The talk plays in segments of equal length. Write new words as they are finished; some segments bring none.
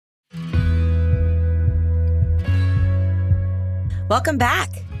Welcome back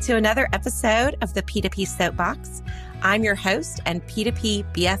to another episode of the P2P Soapbox. I'm your host and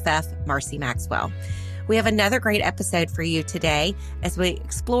P2P BFF, Marcy Maxwell. We have another great episode for you today as we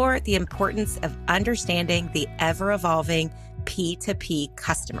explore the importance of understanding the ever-evolving P2P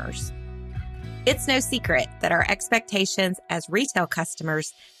customers. It's no secret that our expectations as retail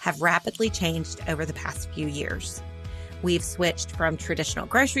customers have rapidly changed over the past few years. We've switched from traditional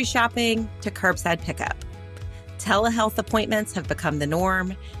grocery shopping to curbside pickup. Telehealth appointments have become the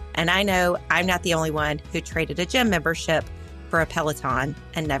norm, and I know I'm not the only one who traded a gym membership for a Peloton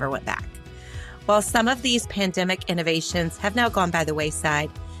and never went back. While some of these pandemic innovations have now gone by the wayside,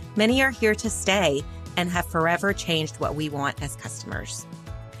 many are here to stay and have forever changed what we want as customers.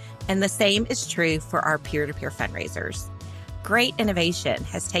 And the same is true for our peer-to-peer fundraisers. Great innovation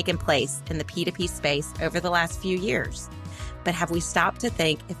has taken place in the P2P space over the last few years. But have we stopped to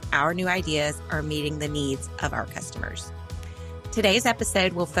think if our new ideas are meeting the needs of our customers? Today's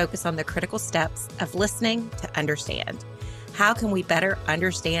episode will focus on the critical steps of listening to understand. How can we better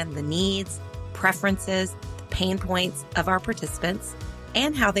understand the needs, preferences, the pain points of our participants,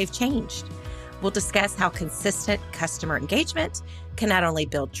 and how they've changed? We'll discuss how consistent customer engagement can not only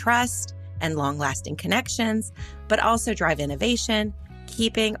build trust and long-lasting connections, but also drive innovation,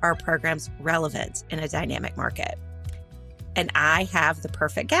 keeping our programs relevant in a dynamic market. And I have the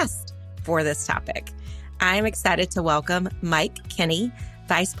perfect guest for this topic. I'm excited to welcome Mike Kinney,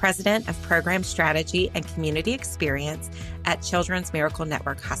 Vice President of Program Strategy and Community Experience at Children's Miracle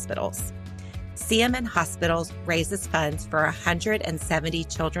Network Hospitals. CMN Hospitals raises funds for 170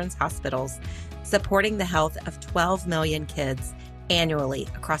 children's hospitals, supporting the health of 12 million kids annually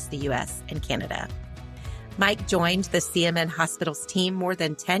across the U.S. and Canada. Mike joined the CMN Hospitals team more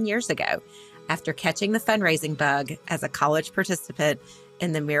than 10 years ago after catching the fundraising bug as a college participant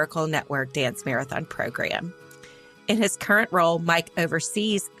in the Miracle Network Dance Marathon program. In his current role, Mike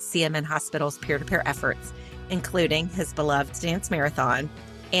oversees CMN Hospital's peer-to-peer efforts, including his beloved Dance Marathon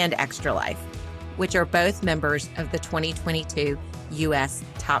and Extra Life, which are both members of the 2022 U.S.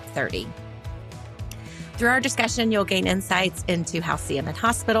 Top 30. Through our discussion, you'll gain insights into how CMN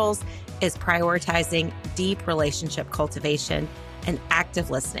Hospitals is prioritizing deep relationship cultivation and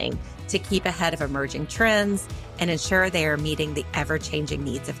active listening to keep ahead of emerging trends and ensure they are meeting the ever-changing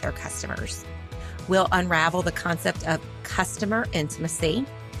needs of their customers. We'll unravel the concept of customer intimacy,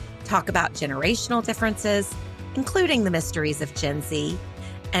 talk about generational differences, including the mysteries of Gen Z,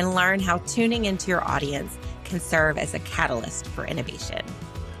 and learn how tuning into your audience can serve as a catalyst for innovation.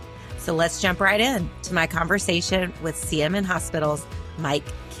 So let's jump right in to my conversation with CMN Hospital's Mike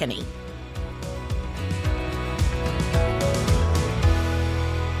Kinney.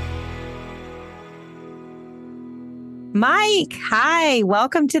 Mike, hi.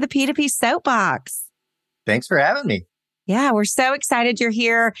 Welcome to the P2P Soapbox. Thanks for having me. Yeah, we're so excited you're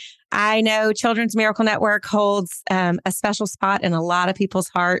here. I know Children's Miracle Network holds a special spot in a lot of people's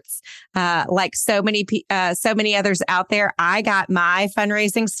hearts. Like so many others out there, I got my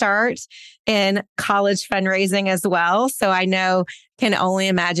fundraising start in college fundraising as well. So I can only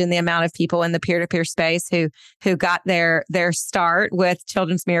imagine the amount of people in the peer-to-peer space who got their start with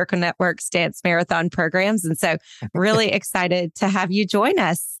Children's Miracle Network's Dance Marathon programs. And so really excited to have you join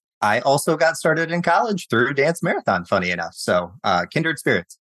us. I also got started in college through Dance Marathon, funny enough. So kindred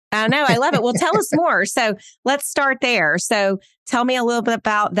spirits. I know. I love it. Well, tell us more. So let's start there. So tell me a little bit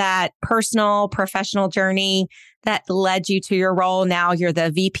about that personal, professional journey that led you to your role. Now you're the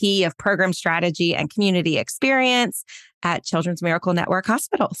VP of Program Strategy and Community Experience at Children's Miracle Network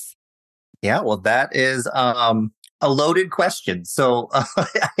Hospitals. Yeah, well, that is a loaded question. So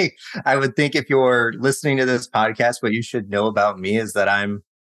I would think if you're listening to this podcast, what you should know about me is that I'm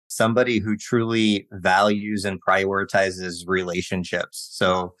somebody who truly values and prioritizes relationships.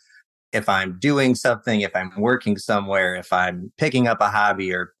 So if I'm doing something, if I'm working somewhere, if I'm picking up a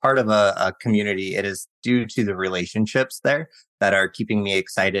hobby or part of a community, it is due to the relationships there that are keeping me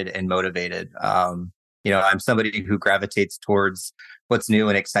excited and motivated. I'm somebody who gravitates towards what's new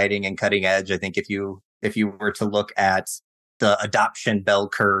and exciting and cutting edge. I think if you were to look at the adoption bell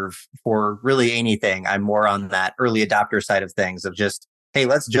curve for really anything, I'm more on that early adopter side of things of just, hey,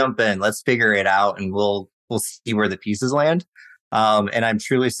 let's jump in, let's figure it out, and we'll see where the pieces land. And I'm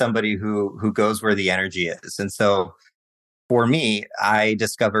truly somebody who goes where the energy is. And so for me, I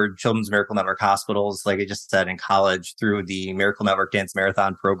discovered Children's Miracle Network Hospitals, like I just said, in college through the Miracle Network Dance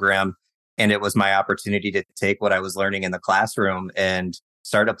Marathon program. And it was my opportunity to take what I was learning in the classroom and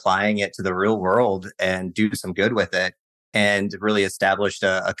start applying it to the real world and do some good with it, and really established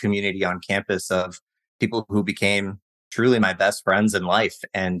a community on campus of people who became truly my best friends in life.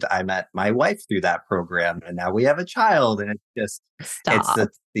 And I met my wife through that program, and now we have a child. And Stop.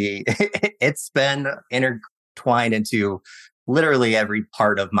 it's been intertwined into literally every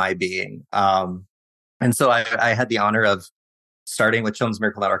part of my being. And so I had the honor of starting with Children's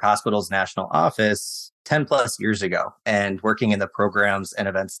Miracle Network Hospital's national office 10 plus years ago and working in the programs and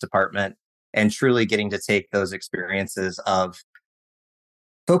events department, and truly getting to take those experiences of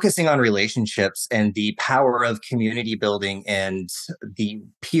focusing on relationships and the power of community building and the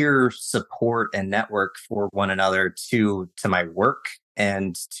peer support and network for one another to my work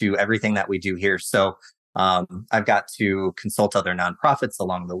and to everything that we do here. So I've got to consult other nonprofits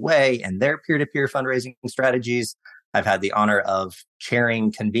along the way and their peer-to-peer fundraising strategies. I've had the honor of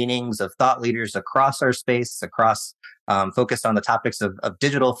chairing convenings of thought leaders across our space, focused on the topics of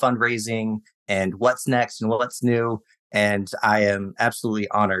digital fundraising and what's next and what's new. And I am absolutely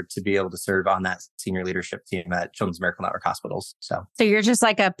honored to be able to serve on that senior leadership team at Children's Miracle Network Hospitals. So you're just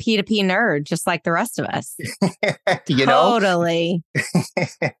like a P2P nerd, just like the rest of us. Totally.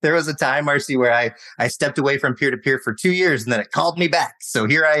 There was a time, Marcy, where I stepped away from peer-to-peer for 2 years and then it called me back. So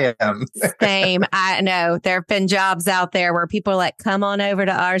here I am. Same. I know there have been jobs out there where people are like, come on over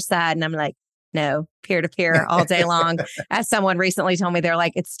to our side. And I'm like, no, peer-to-peer all day long. As someone recently told me, they're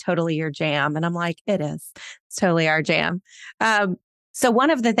like, it's totally your jam. And I'm like, it is. It's totally our jam. So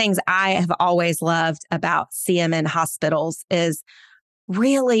one of the things I have always loved about CMN hospitals is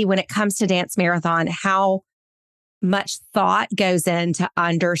really when it comes to Dance Marathon, how much thought goes into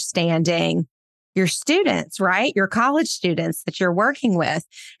understanding your students, right? Your college students that you're working with.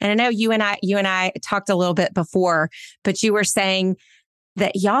 And I know you and I talked a little bit before, but you were saying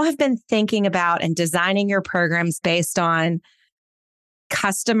that y'all have been thinking about and designing your programs based on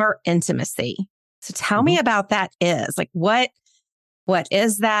customer intimacy. So tell me about that is like, what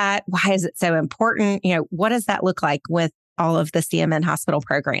is that? Why is it so important? What does that look like with all of the CMN hospital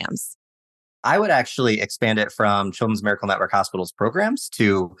programs? I would actually expand it from Children's Miracle Network Hospitals programs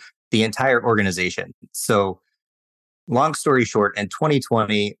to the entire organization. So long story short, in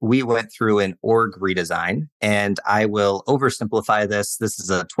 2020, we went through an org redesign, and I will oversimplify this. This is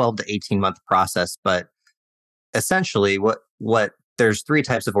a 12 to 18 month process, but essentially what there's 3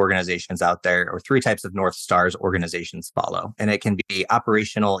 types of organizations out there, or 3 types of North Stars organizations follow. And it can be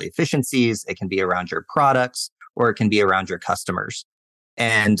operational efficiencies, it can be around your products, or it can be around your customers.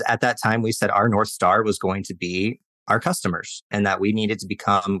 And at that time, we said our North Star was going to be our customers, and that we needed to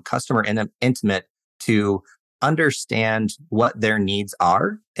become customer intimate to understand what their needs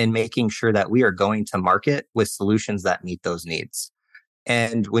are and making sure that we are going to market with solutions that meet those needs.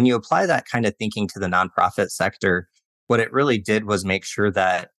 And when you apply that kind of thinking to the nonprofit sector, what it really did was make sure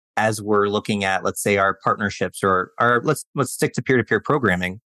that as we're looking at, let's say, our partnerships or let's stick to peer-to-peer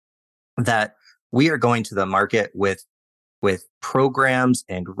programming, that we are going to the market with programs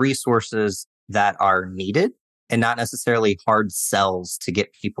and resources that are needed and not necessarily hard sells to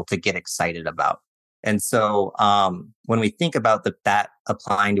get people to get excited about. And so when we think about that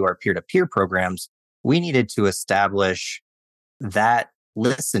applying to our peer-to-peer programs, we needed to establish that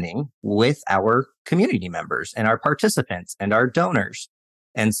listening with our community members and our participants and our donors.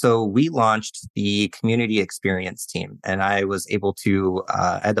 And so we launched the community experience team. And I was able to,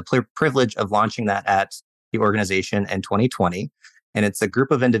 I had the privilege of launching that at the organization in 2020. And it's a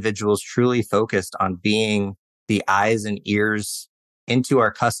group of individuals truly focused on being the eyes and ears into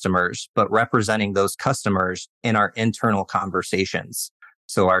our customers, but representing those customers in our internal conversations.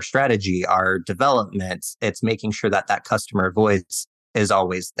 So our strategy, our development, it's making sure that customer voice is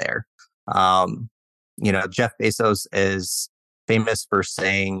always there. Jeff Bezos is famous for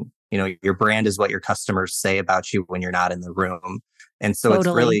saying, your brand is what your customers say about you when you're not in the room. And so It's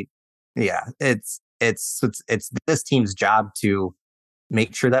really, it's this team's job to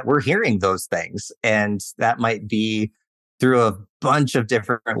make sure that we're hearing those things. And that might be through a bunch of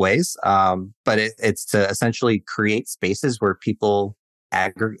different ways. But it's to essentially create spaces where people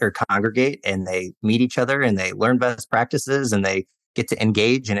congregate and they meet each other and they learn best practices and they get to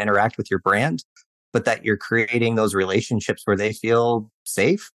engage and interact with your brand, but that you're creating those relationships where they feel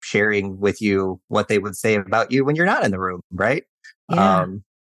safe sharing with you what they would say about you when you're not in the room, right? Yeah.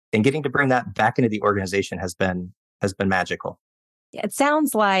 And getting to bring that back into the organization has been magical. It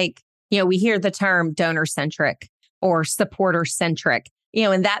sounds like, we hear the term donor centric or supporter centric,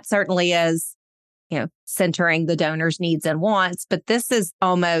 and that certainly is, centering the donor's needs and wants, but this is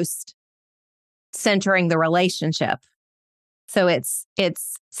almost centering the relationship. So it's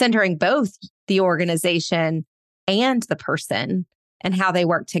centering both the organization and the person and how they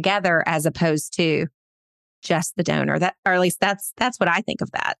work together as opposed to just the donor. Or at least that's what I think of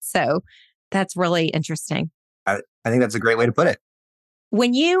that. So that's really interesting. I think that's a great way to put it.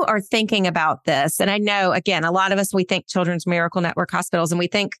 When you are thinking about this, and I know, again, a lot of us, we think Children's Miracle Network hospitals and we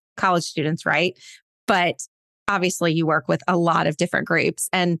think college students, right? But obviously you work with a lot of different groups,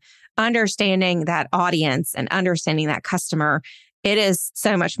 and understanding that audience and understanding that customer, it is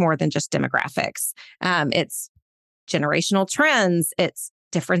so much more than just demographics. It's generational trends, it's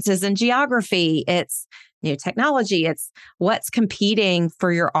differences in geography, it's new technology, it's what's competing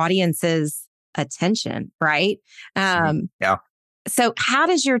for your audience's attention, right? Yeah. So how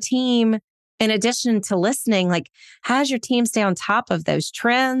does your team, in addition to listening, like how does your team stay on top of those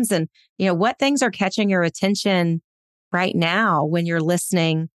trends, and what things are catching your attention right now when you're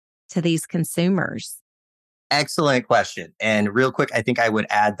listening to these consumers? Excellent question. And real quick, I think I would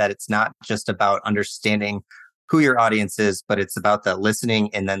add that it's not just about understanding who your audience is, but it's about the listening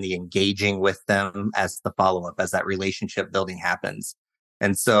and then the engaging with them as the follow-up, as that relationship building happens.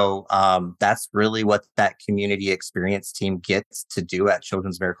 And so that's really what that community experience team gets to do at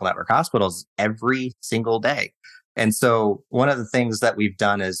Children's Miracle Network hospitals every single day. And so one of the things that we've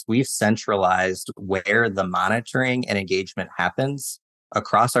done is we've centralized where the monitoring and engagement happens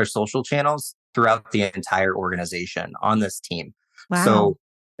across our social channels throughout the entire organization on this team. Wow. So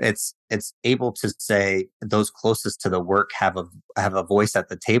it's able to say those closest to the work have a voice at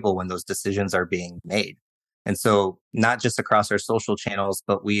the table when those decisions are being made. And so not just across our social channels,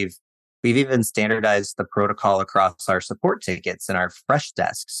 but we've even standardized the protocol across our support tickets and our fresh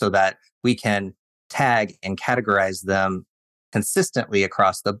desk so that we can tag and categorize them consistently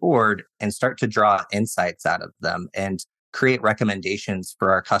across the board and start to draw insights out of them and create recommendations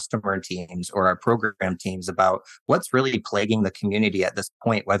for our customer teams or our program teams about what's really plaguing the community at this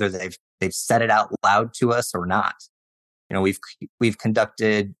point, whether they've said it out loud to us or not. We've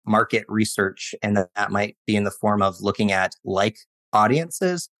conducted market research, and that might be in the form of looking at like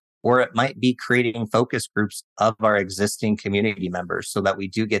audiences, or it might be creating focus groups of our existing community members so that we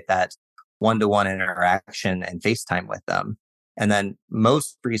do get that one-to-one interaction and FaceTime with them. And then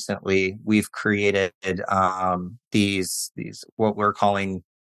most recently, we've created these what we're calling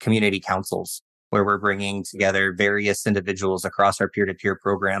community councils, where we're bringing together various individuals across our peer-to-peer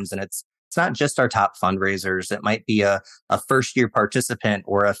programs. And it's not just our top fundraisers. It might be a first-year participant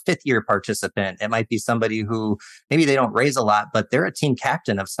or a fifth-year participant. It might be somebody who maybe they don't raise a lot, but they're a team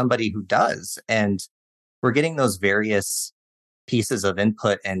captain of somebody who does. And we're getting those various pieces of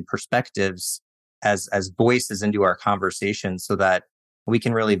input and perspectives as voices into our conversation so that we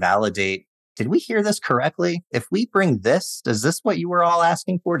can really validate, did we hear this correctly? If we bring this, does this what you were all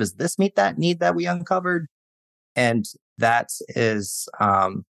asking for? Does this meet that need that we uncovered? And that is,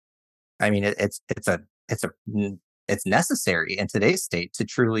 it's necessary in today's state to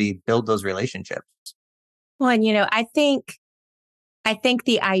truly build those relationships. Well, and I think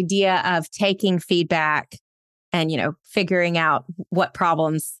the idea of taking feedback and figuring out what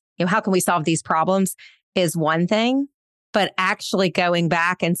problems, how can we solve these problems is one thing, but actually going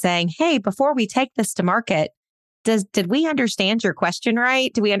back and saying, hey, before we take this to market, did we understand your question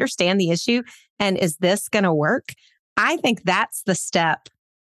right? Do we understand the issue? And is this going to work? I think that's the step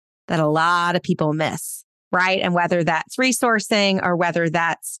that a lot of people miss, right? And whether that's resourcing or whether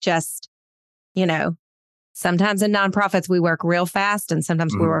that's just, sometimes in nonprofits, we work real fast and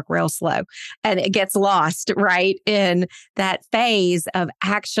sometimes we work real slow, and it gets lost, right? In that phase of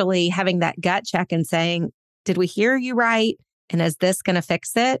actually having that gut check and saying, did we hear you right? And is this going to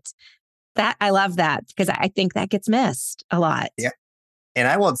fix it? That I love that, because I think that gets missed a lot. Yeah. And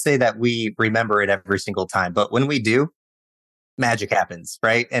I won't say that we remember it every single time, but when we do, magic happens,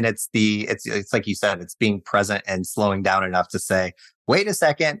 right? And it's like you said, it's being present and slowing down enough to say, wait a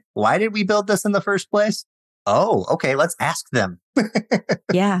second, why did we build this in the first place? Oh, okay, let's ask them.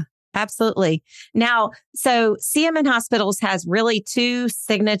 Yeah, absolutely. Now, so CMN Hospitals has really two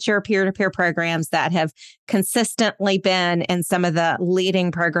signature peer-to-peer programs that have consistently been in some of the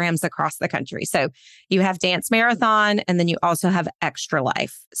leading programs across the country. So you have Dance Marathon, and then you also have Extra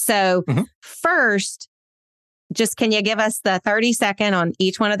Life. So first, just can you give us the 30-second on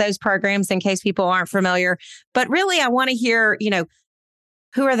each one of those programs in case people aren't familiar? But really, I want to hear,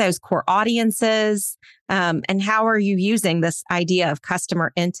 who are those core audiences, and how are you using this idea of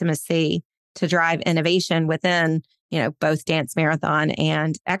customer intimacy to drive innovation within, both Dance Marathon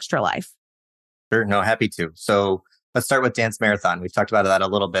and Extra Life? Sure, no, happy to. So let's start with Dance Marathon. We've talked about that a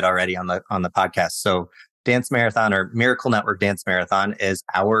little bit already on the podcast. So Dance Marathon, or Miracle Network Dance Marathon, is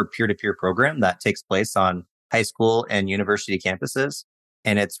our peer-to-peer program that takes place on high school and university campuses.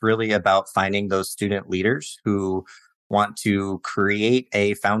 And it's really about finding those student leaders who want to create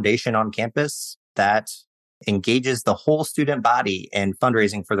a foundation on campus that engages the whole student body in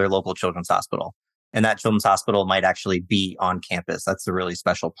fundraising for their local children's hospital. And that children's hospital might actually be on campus. That's the really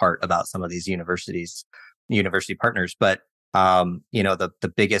special part about some of these university partners. But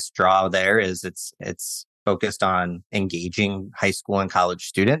the biggest draw there is it's focused on engaging high school and college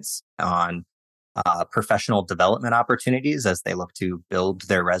students on professional development opportunities as they look to build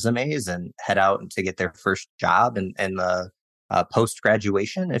their resumes and head out and to get their first job and the post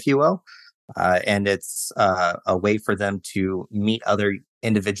graduation, if you will. And it's a way for them to meet other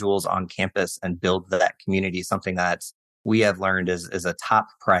individuals on campus and build that community, something that we have learned is a top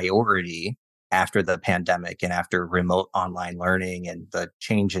priority after the pandemic and after remote online learning and the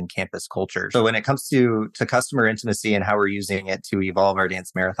change in campus culture. So when it comes to customer intimacy and how we're using it to evolve our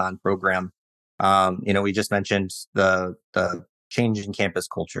dance marathon program, we just mentioned the change in campus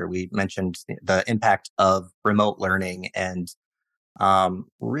culture. We mentioned the impact of remote learning. And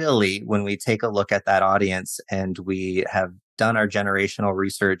really, when we take a look at that audience and we have done our generational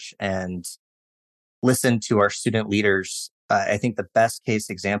research and listened to our student leaders, I think the best case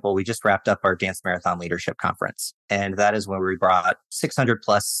example, we just wrapped up our Dance Marathon Leadership Conference. And that is when we brought 600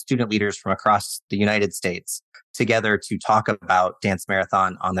 plus student leaders from across the United States together to talk about Dance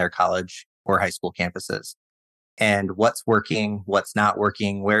Marathon on their college or high school campuses. And what's working, what's not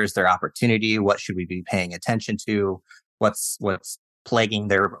working, where is their opportunity, what should we be paying attention to, what's plaguing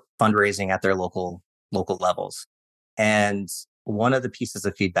their fundraising at their local levels. And one of the pieces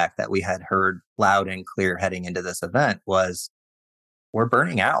of feedback that we had heard loud and clear heading into this event was, we're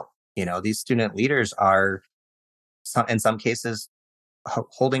burning out. These student leaders are, in some cases,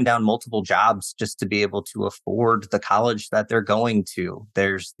 holding down multiple jobs just to be able to afford the college that they're going to.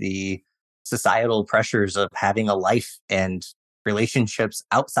 There's the societal pressures of having a life and relationships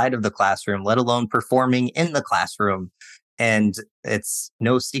outside of the classroom, let alone performing in the classroom. And it's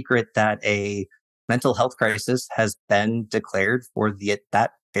no secret that a mental health crisis has been declared for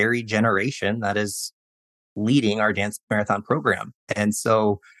that very generation that is leading our dance marathon program. And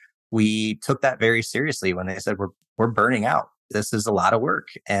so we took that very seriously when they said, we're burning out. This is a lot of work.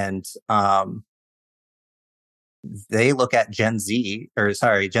 And they look at Gen Z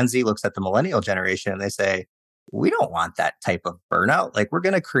looks at the millennial generation and they say, we don't want that type of burnout. Like, we're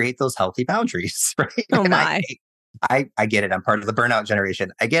going to create those healthy boundaries, right? Oh my. I get it. I'm part of the burnout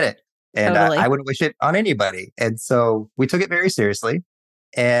generation. I get it. And Totally. I wouldn't wish it on anybody. And so we took it very seriously.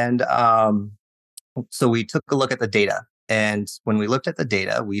 And so we took a look at the data. And when we looked at the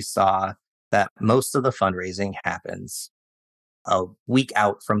data, we saw that most of the fundraising happens a week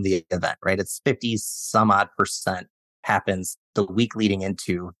out from the event, right? It's 50 some odd % happens the week leading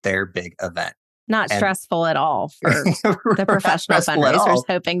into their big event. Not stressful at all for the professional fundraisers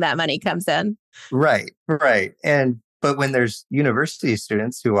hoping that money comes in. Right. But when there's university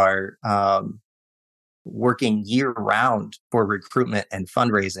students who are working year round for recruitment and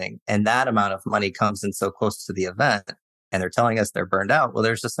fundraising, and that amount of money comes in so close to the event, and they're telling us they're burned out, well,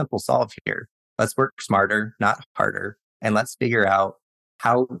 there's a simple solve here. Let's work smarter, not harder. And let's figure out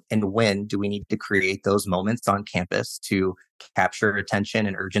how and when do we need to create those moments on campus to capture attention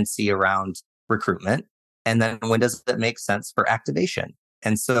and urgency around recruitment. And then when does it make sense for activation?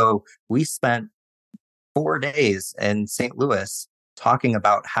 And so we spent 4 days in St. Louis talking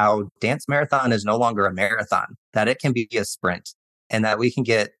about how dance marathon is no longer a marathon, that it can be a sprint, and that we can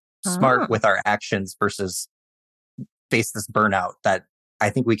get smart with our actions versus face this burnout that I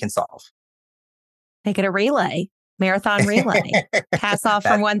think we can solve. Make it a relay, marathon relay, pass off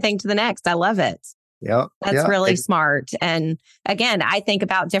from one thing to the next. I love it. Yeah, that's really smart. And again, I think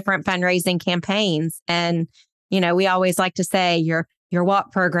about different fundraising campaigns, and we always like to say your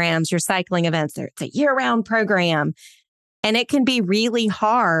walk programs, your cycling events, it's a year-round program. And it can be really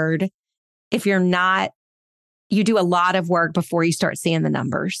hard if you do a lot of work before you start seeing the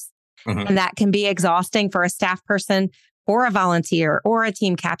numbers. Mm-hmm. And that can be exhausting for a staff person or a volunteer or a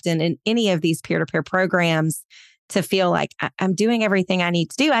team captain in any of these peer-to-peer programs to feel like I'm doing everything I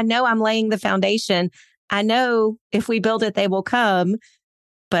need to do. I know I'm laying the foundation. I know if we build it, they will come,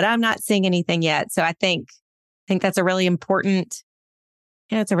 but I'm not seeing anything yet. So I think that's a really important,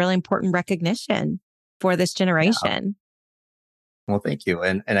 it's a really important recognition for this generation. Yeah. Well, thank you.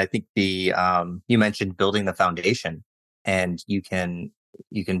 And I think you mentioned building the foundation, and you can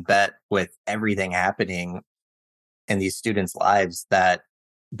bet with everything happening in these students' lives that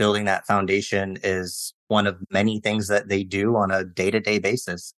building that foundation is one of many things that they do on a day-to-day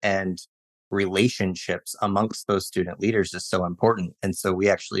basis. And relationships amongst those student leaders is so important. And so we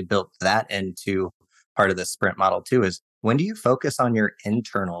actually built that into part of the sprint model too, is when do you focus on your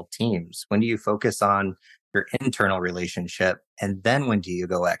internal teams? When do you focus on your internal relationship? And then when do you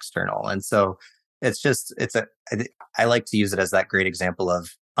go external? And so I like to use it as that great example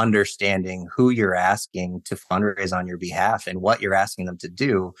of understanding who you're asking to fundraise on your behalf and what you're asking them to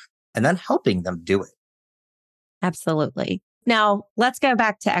do, and then helping them do it. Absolutely. Now, let's go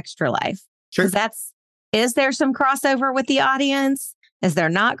back to Extra Life. Sure. Because is there some crossover with the audience? Is there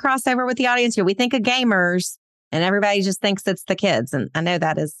not crossover with the audience? We think of gamers and everybody just thinks it's the kids. And I know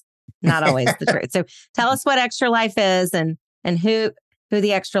that is not always the truth. So tell us what Extra Life is and who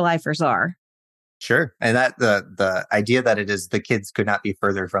the Extra Lifers are. Sure. And that the idea that it is the kids could not be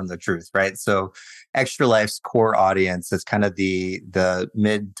further from the truth, right? So Extra Life's core audience is kind of the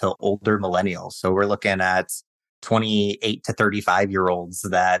mid to older millennials. So we're looking at 28 to 35-year-olds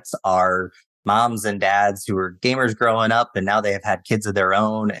that are moms and dads who were gamers growing up, and now they have had kids of their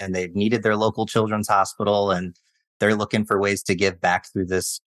own and they've needed their local children's hospital, and they're looking for ways to give back through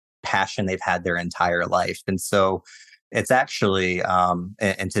this passion they've had their entire life. And so it's actually,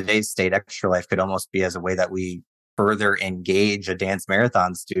 in today's state, Extra Life could almost be as a way that we further engage a dance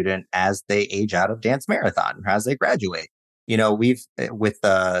marathon student as they age out of dance marathon, as they graduate. We've, with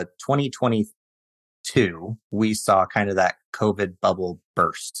 2022, we saw kind of that COVID bubble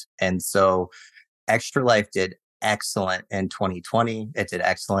burst. And so Extra Life did excellent in 2020. It did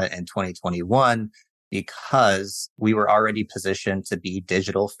excellent in 2021 because we were already positioned to be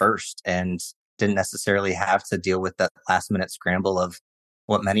digital first and didn't necessarily have to deal with that last minute scramble of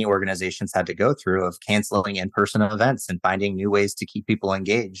what many organizations had to go through of canceling in-person events and finding new ways to keep people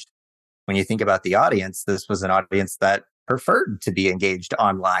engaged. When you think about the audience, this was an audience that preferred to be engaged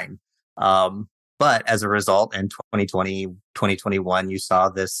online. But as a result, in 2020, 2021, you saw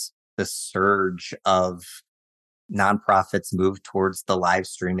this surge of nonprofits move towards the live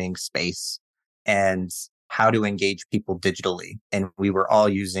streaming space and how to engage people digitally. And we were all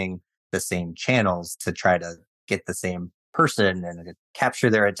using the same channels to try to get the same person and capture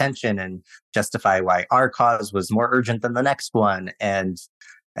their attention and justify why our cause was more urgent than the next one. And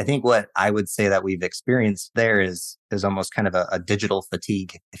I think what I would say that we've experienced there is almost kind of a digital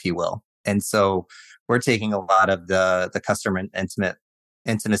fatigue, if you will. And so we're taking a lot of the customer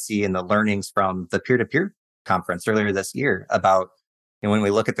intimacy and the learnings from the peer-to-peer conference earlier this year about, when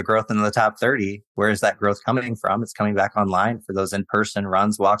we look at the growth in the top 30, where is that growth coming from? It's coming back online for those in-person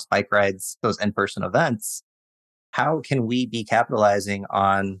runs, walks, bike rides, those in-person events. How can we be capitalizing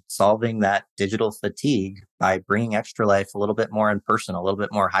on solving that digital fatigue by bringing Extra Life a little bit more in person, a little bit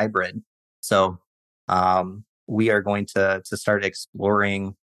more hybrid? So we are going to start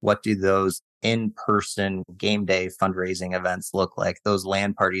exploring what do those in-person game day fundraising events look like, those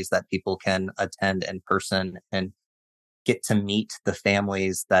LAN parties that people can attend in person and get to meet the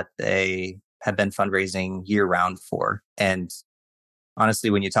families that they have been fundraising year round for. And honestly,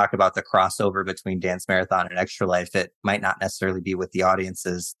 when you talk about the crossover between Dance Marathon and Extra Life, it might not necessarily be with the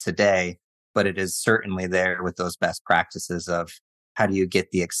audiences today, but it is certainly there with those best practices of how do you get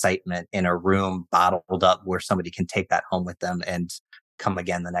the excitement in a room bottled up where somebody can take that home with them and come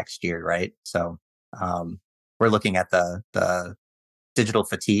again the next year, right? So we're looking at the digital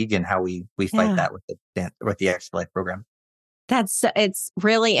fatigue and how we fight that with the Extra Life program. It's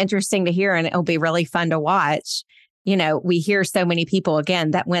really interesting to hear, and it'll be really fun to watch. We hear so many people,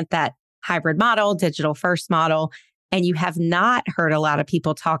 again, that went that hybrid model, digital first model, and you have not heard a lot of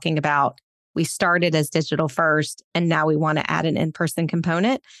people talking about, we started as digital first and now we want to add an in-person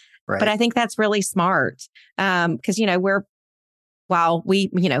component. Right. But I think that's really smart because, while we,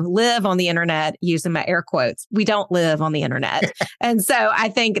 live on the internet, using my air quotes, we don't live on the internet. And so I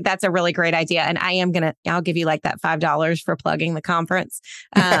think that's a really great idea. And I'll give you like that $5 for plugging the conference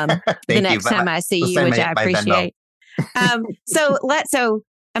the next time I see you, which I appreciate. I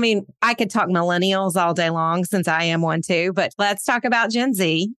could talk millennials all day long since I am one too, but let's talk about Gen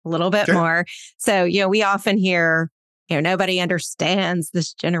Z a little bit more. So, we often hear, nobody understands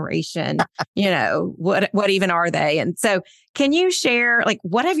this generation, what even are they? And so can you share,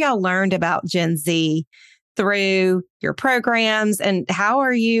 what have y'all learned about Gen Z through your programs, and how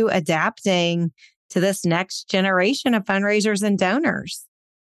are you adapting to this next generation of fundraisers and donors?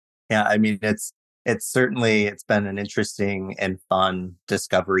 Yeah, it's been an interesting and fun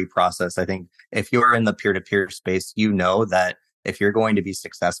discovery process. I think if you're in the peer-to-peer space, that if you're going to be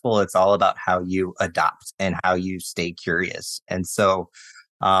successful, it's all about how you adopt and how you stay curious. And so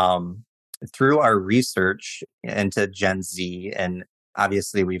through our research into Gen Z, and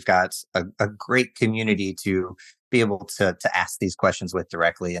obviously we've got a great community to be able to ask these questions with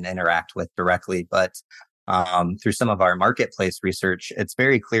directly and interact with directly. But through some of our marketplace research, it's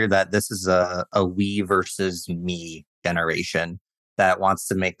very clear that this is a we versus me generation that wants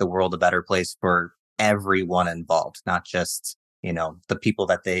to make the world a better place for everyone involved, not just the people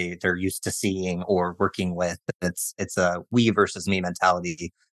that they're used to seeing or working with. It's a we versus me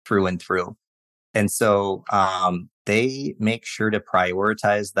mentality through and through. And so they make sure to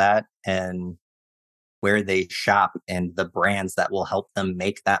prioritize that and where they shop and the brands that will help them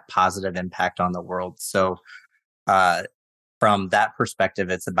make that positive impact on the world. So uh, from that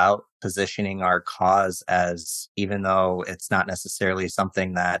perspective, it's about positioning our cause as, even though it's not necessarily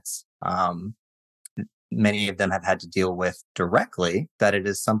something that many of them have had to deal with directly, that it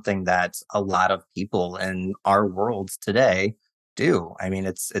is something that a lot of people in our worlds today do. I mean,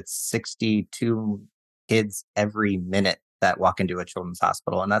 it's 62 kids every minute that walk into a children's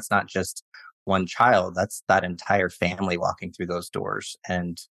hospital, and that's not just one child; that's that entire family walking through those doors.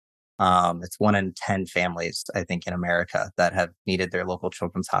 And it's 1 in 10 families, I think, in America that have needed their local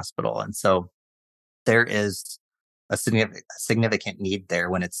children's hospital. And so there is a significant need there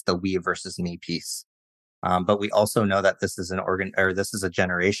when it's the we versus me piece. But we also know that this is this is a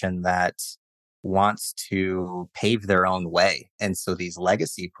generation that wants to pave their own way. And so these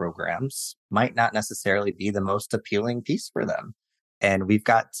legacy programs might not necessarily be the most appealing piece for them. And we've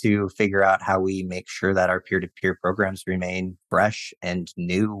got to figure out how we make sure that our peer-to-peer programs remain fresh and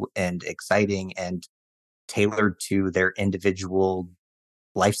new and exciting and tailored to their individual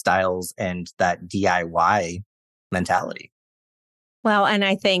lifestyles and that DIY mentality. Well, and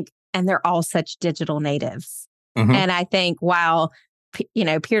I think, and they're all such digital natives. Mhm. And I think while,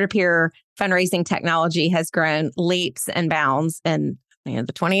 peer-to-peer fundraising technology has grown leaps and bounds in the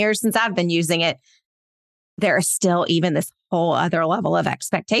 20 years since I've been using it, there is still even this whole other level of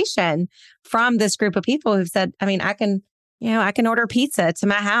expectation from this group of people who've said, I mean, I can order pizza to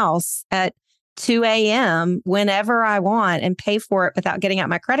my house at 2 a.m. whenever I want and pay for it without getting out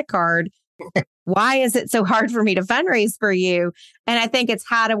my credit card. Why is it so hard for me to fundraise for you? And I think it's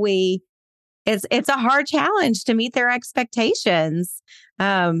it's a hard challenge to meet their expectations.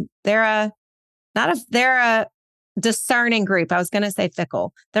 They're a discerning group. I was going to say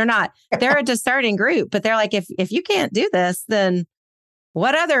fickle. They're not. They're a discerning group, but they're like, if you can't do this, then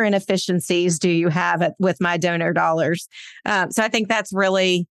what other inefficiencies do you have with my donor dollars? So I think it's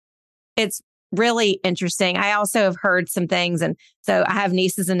really interesting. I also have heard some things. And so I have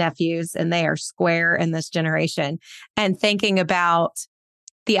nieces and nephews, and they are square in this generation. And thinking about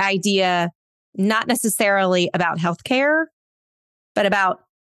the idea, not necessarily about healthcare, but about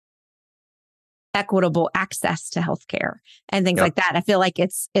equitable access to healthcare and things like that. I feel like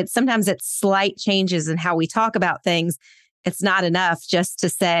it's sometimes it's slight changes in how we talk about things. It's not enough just to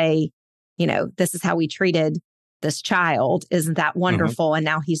say, this is how we treated this child. Isn't that wonderful? And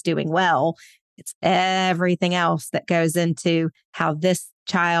now he's doing well. It's everything else that goes into how this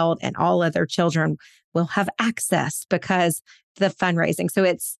child and all other children will have access because the fundraising. So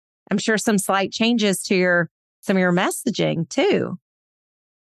I'm sure some slight changes to some of your messaging too.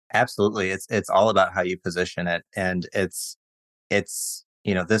 Absolutely. It's all about how you position it. And it's this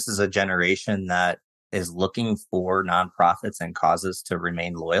is a generation that is looking for nonprofits and causes to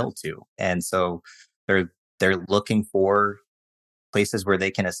remain loyal to. And so they're looking for places where they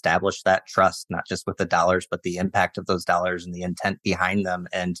can establish that trust, not just with the dollars, but the impact of those dollars and the intent behind them.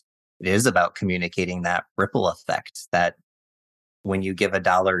 And it is about communicating that ripple effect that when you give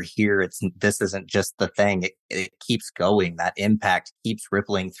 $1 here, this isn't just the thing. It keeps going. That impact keeps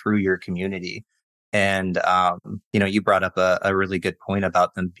rippling through your community. And, you brought up a really good point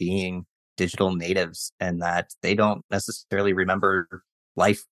about them being digital natives and that they don't necessarily remember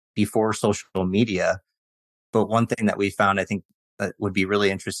life before social media. But one thing that we found, I think, that would be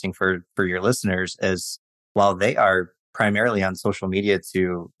really interesting for your listeners is while they are primarily on social media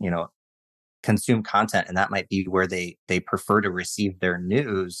to, consume content, and that might be where they prefer to receive their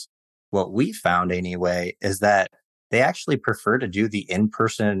news. What we found anyway is that they actually prefer to do the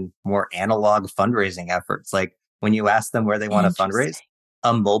in-person, more analog fundraising efforts. Like when you ask them where they want to fundraise,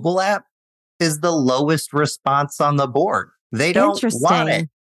 a mobile app is the lowest response on the board. They don't want it,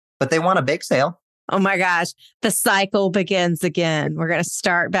 but they want a bake sale. Oh my gosh, the cycle begins again. We're going to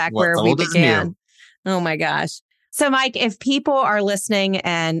start back where we began. Oh my gosh. So, Mike, if people are listening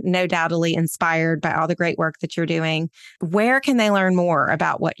and no doubtedly inspired by all the great work that you're doing, where can they learn more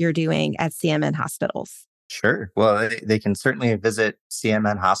about what you're doing at CMN Hospitals? Sure. Well, they can certainly visit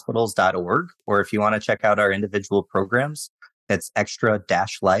cmnhospitals.org, or if you want to check out our individual programs, it's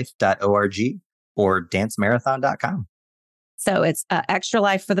extra-life.org or dancemarathon.com. So it's Extra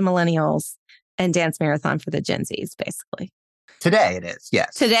Life for the millennials and Dance Marathon for the Gen Zs, basically. Today it is,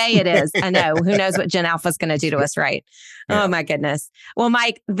 yes. Today it is. I know. Who knows what Gen Alpha is going to do to us, right? Yeah. Oh, my goodness. Well,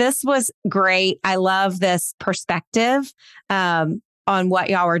 Mike, this was great. I love this perspective on what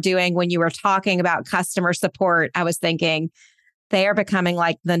y'all were doing. When you were talking about customer support, I was thinking, they are becoming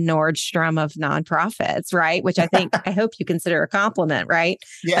like the Nordstrom of nonprofits, right? Which I hope you consider a compliment, right?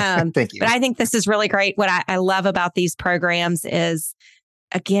 Yeah, thank you. But I think this is really great. What I love about these programs is,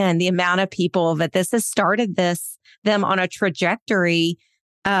 again, the amount of people that this has started them on a trajectory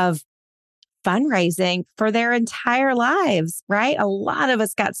of fundraising for their entire lives, right? A lot of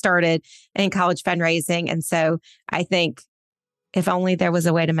us got started in college fundraising. And so I think if only there was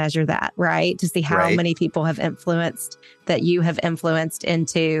a way to measure that, right? To see how many people have influenced, that you have influenced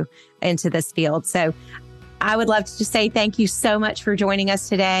into this field. So I would love to just say thank you so much for joining us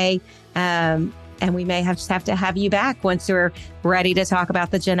today. And we may just have to have you back once we're ready to talk about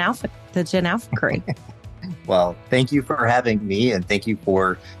the Gen Alpha crew. Well, thank you for having me, and thank you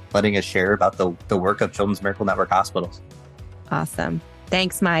for letting us share about the work of Children's Miracle Network Hospitals. Awesome.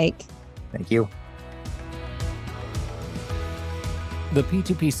 Thanks, Mike. Thank you. The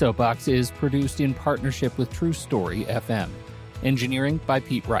P2P Soapbox is produced in partnership with True Story FM. Engineering by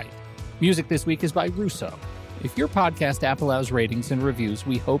Pete Wright. Music this week is by Russo. If your podcast app allows ratings and reviews,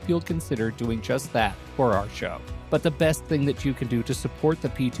 we hope you'll consider doing just that for our show. But the best thing that you can do to support the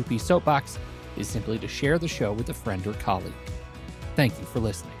P2P Soapbox is simply to share the show with a friend or colleague. Thank you for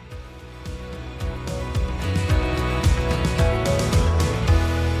listening.